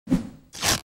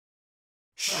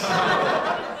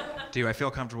Do I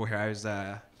feel comfortable here? I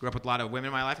grew up with a lot of women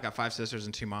in my life. I got 5 sisters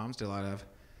and 2 moms. Did a lot of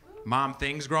mom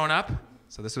things growing up.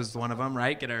 So this was one of them,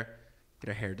 right? Get her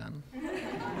hair done.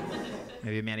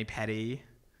 Maybe a mani-pedi,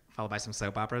 followed by some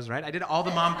soap operas, right? I did all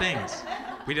the mom things.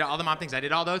 We did all the mom things. I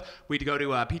did all those. We'd go to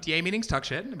PTA meetings, talk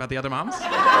shit about the other moms.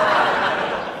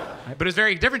 Right? But it was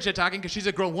very different shit talking because she's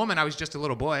a grown woman. I was just a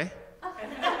little boy.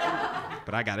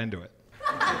 But I got into it.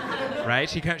 Right?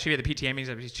 She'd be at the PTA meetings.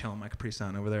 I'd be chilling my Capri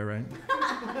Sun over there, right?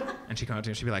 And she'd come up to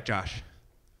me and she'd be like, Josh,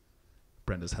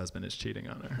 Brenda's husband is cheating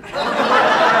on her.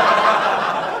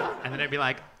 And then I'd be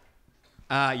like,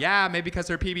 yeah, maybe because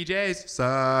her PBJs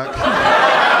suck.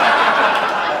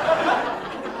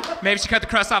 Maybe she cut the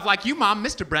crust off like you, Mom.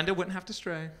 Mr. Brenda wouldn't have to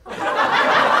stray.